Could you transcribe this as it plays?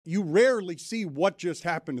you rarely see what just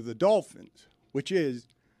happened to the Dolphins, which is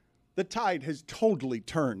the tide has totally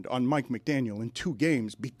turned on Mike McDaniel in 2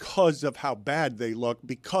 games because of how bad they look,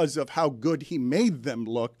 because of how good he made them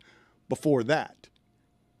look before that.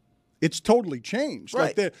 It's totally changed.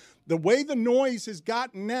 Right. Like the way the noise has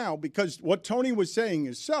gotten now, because what Tony was saying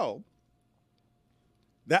is so,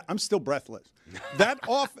 that I'm still breathless. That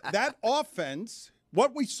offense,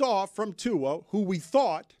 what we saw from Tua, who we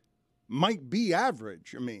thought might be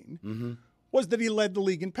average, was that he led the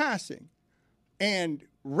league in passing. And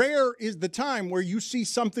rare is the time where you see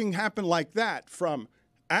something happen like that, from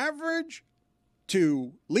average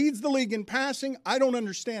to leads the league in passing. I don't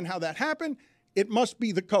understand how that happened. It must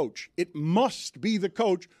be the coach. It must be the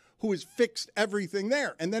coach who has fixed everything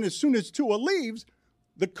there. And then as soon as Tua leaves,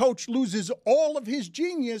 the coach loses all of his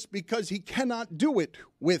genius because he cannot do it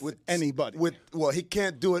with anybody. He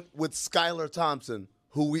can't do it with Skylar Thompson,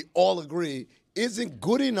 who we all agree isn't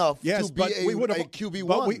good enough to be a QB1.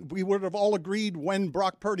 But we would have all agreed when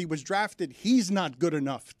Brock Purdy was drafted, he's not good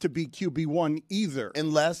enough to be QB1 either.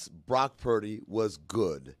 Unless Brock Purdy was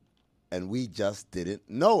good, and we just didn't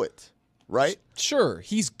know it, right? Sure,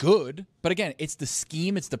 he's good, but again, it's the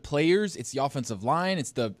scheme, it's the players, it's the offensive line,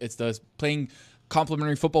 it's the playing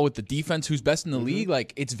complementary football with the defense who's best in the league.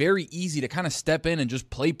 Like, it's very easy to kind of step in and just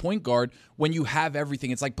play point guard when you have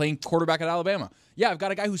everything. It's like playing quarterback at Alabama. Yeah, I've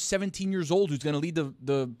got a guy who's 17 years old who's going to lead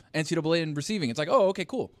the NCAA in receiving. It's like, oh, okay,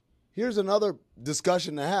 cool. Here's another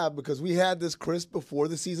discussion to have, because we had this, Chris, before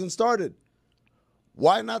the season started.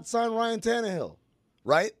 Why not sign Ryan Tannehill,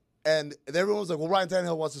 right? And everyone was like, well, Ryan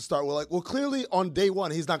Tannehill wants to start. We're like, well, clearly on day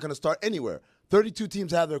one, he's not going to start anywhere. 32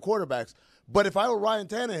 teams have their quarterbacks. But if I were Ryan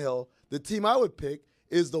Tannehill, the team I would pick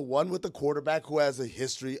is the one with the quarterback who has a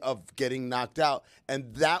history of getting knocked out.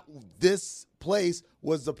 And this place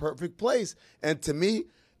was the perfect place. And to me,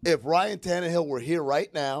 if Ryan Tannehill were here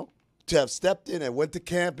right now to have stepped in and went to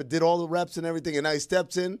camp and did all the reps and everything, and now he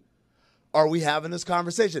steps in, are we having this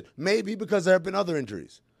conversation? Maybe because there have been other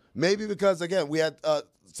injuries. Maybe because, again, we had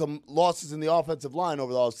some losses in the offensive line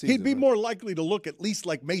over the offseason. He'd be more likely to look at least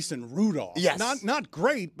like Mason Rudolph. Yes. Not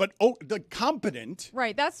great, but competent.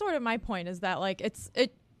 Right. That's sort of my point, is that like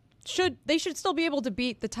they should still be able to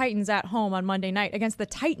beat the Titans at home on Monday night against the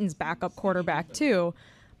Titans backup quarterback too.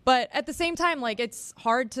 But at the same time, like, it's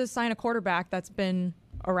hard to sign a quarterback that's been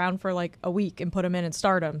around for like a week and put him in and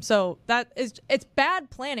start him. So it's bad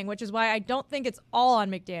planning, which is why I don't think it's all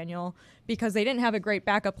on McDaniel, because they didn't have a great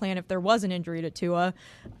backup plan if there was an injury to Tua.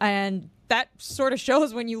 And that sort of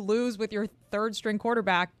shows when you lose with your third-string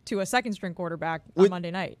quarterback to a second-string quarterback on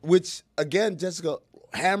Monday night. Which, again, Jessica,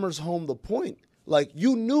 hammers home the point. Like,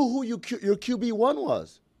 you knew who your QB1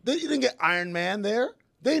 was. You didn't get Iron Man there.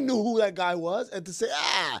 They knew who that guy was. And to say,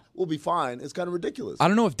 we'll be fine, it's kind of ridiculous. I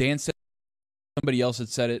don't know if Dan said somebody else had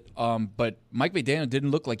said it, but Mike McDaniel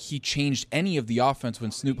didn't look like he changed any of the offense when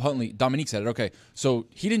Dominique said it. Okay, so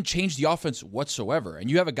he didn't change the offense whatsoever. And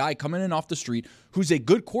you have a guy coming in off the street who's a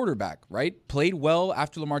good quarterback, right? Played well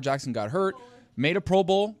after Lamar Jackson got hurt, made a Pro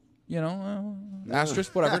Bowl,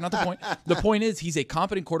 asterisk, whatever, not the point. The point is he's a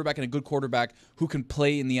competent quarterback and a good quarterback who can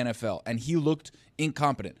play in the NFL, and he looked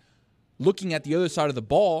incompetent. Looking at the other side of the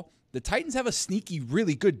ball, the Titans have a sneaky,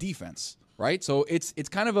 really good defense. Right? So it's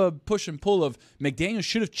kind of a push and pull of McDaniel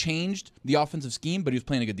should have changed the offensive scheme, but he was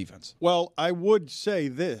playing a good defense. Well, I would say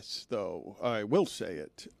this, though. I will say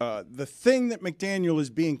it. The thing that McDaniel is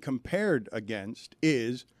being compared against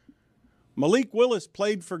is Malik Willis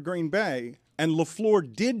played for Green Bay, and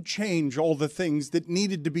LaFleur did change all the things that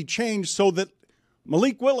needed to be changed so that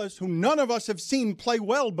Malik Willis, who none of us have seen play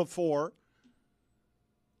well before,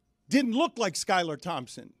 didn't look like Skylar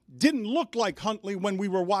Thompson, didn't look like Huntley when we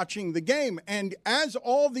were watching the game. And as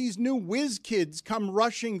all these new whiz kids come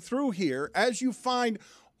rushing through here, as you find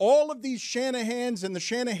all of these Shanahans and the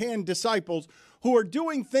Shanahan disciples who are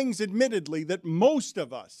doing things, admittedly, that most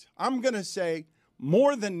of us, I'm going to say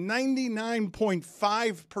more than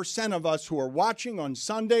 99.5% of us who are watching on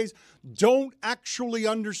Sundays, don't actually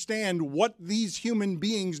understand what these human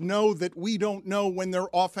beings know that we don't know when they're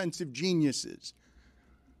offensive geniuses.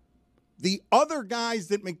 The other guys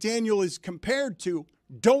that McDaniel is compared to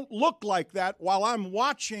don't look like that, while I'm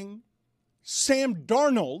watching Sam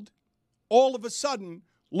Darnold all of a sudden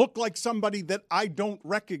look like somebody that I don't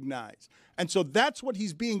recognize. And so that's what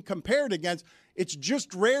he's being compared against. It's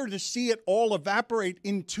just rare to see it all evaporate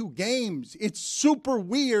in 2 games. It's super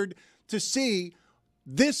weird to see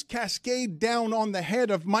this cascade down on the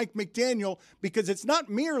head of Mike McDaniel, because it's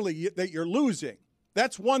not merely that you're losing.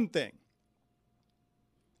 That's one thing.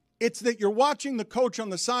 It's that you're watching the coach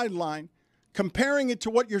on the sideline, comparing it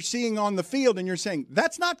to what you're seeing on the field, and you're saying,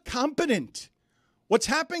 that's not competent. What's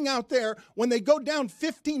happening out there when they go down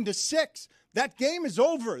 15-6, that game is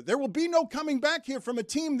over. There will be no coming back here from a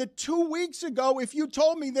team that 2 weeks ago, if you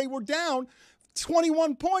told me they were down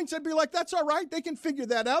 21 points, I'd be like, that's all right. They can figure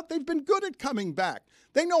that out. They've been good at coming back.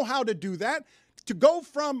 They know how to do that. To go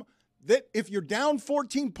from that, if you're down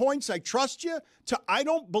 14 points, I trust you, to I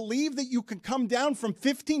don't believe that you can come down from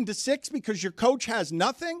 15-6 because your coach has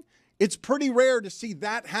nothing. It's pretty rare to see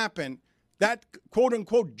that happen, that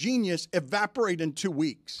quote-unquote genius evaporate in 2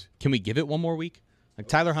 weweeks. Can we give it one more week? Like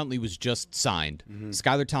Tyler Huntley was just signed.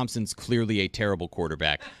 Skylar Thompson's clearly a terrible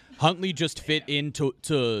quarterback. Huntley just fit into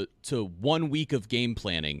 1 week of game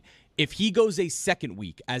planning. If he goes a second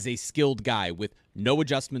week as a skilled guy with no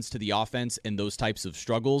adjustments to the offense and those types of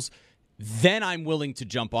struggles, then I'm willing to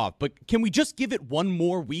jump off. But can we just give it one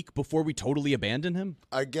more week before we totally abandon him?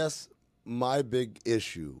 I guess my big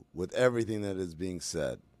issue with everything that is being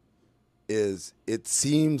said is it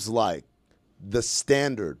seems like the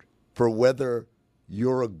standard for whether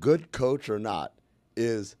you're a good coach or not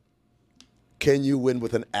is, can you win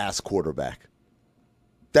with an ass quarterback?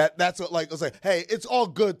 That's what, like, it's like, hey, it's all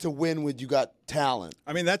good to win when you got talent.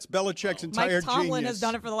 I mean, that's Belichick's entire Mike Tomlin genius. has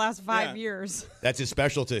done it for the last 5 years. That's his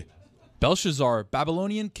specialty. Belshazzar,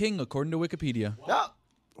 Babylonian king, according to Wikipedia. Yeah.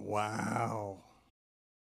 Wow.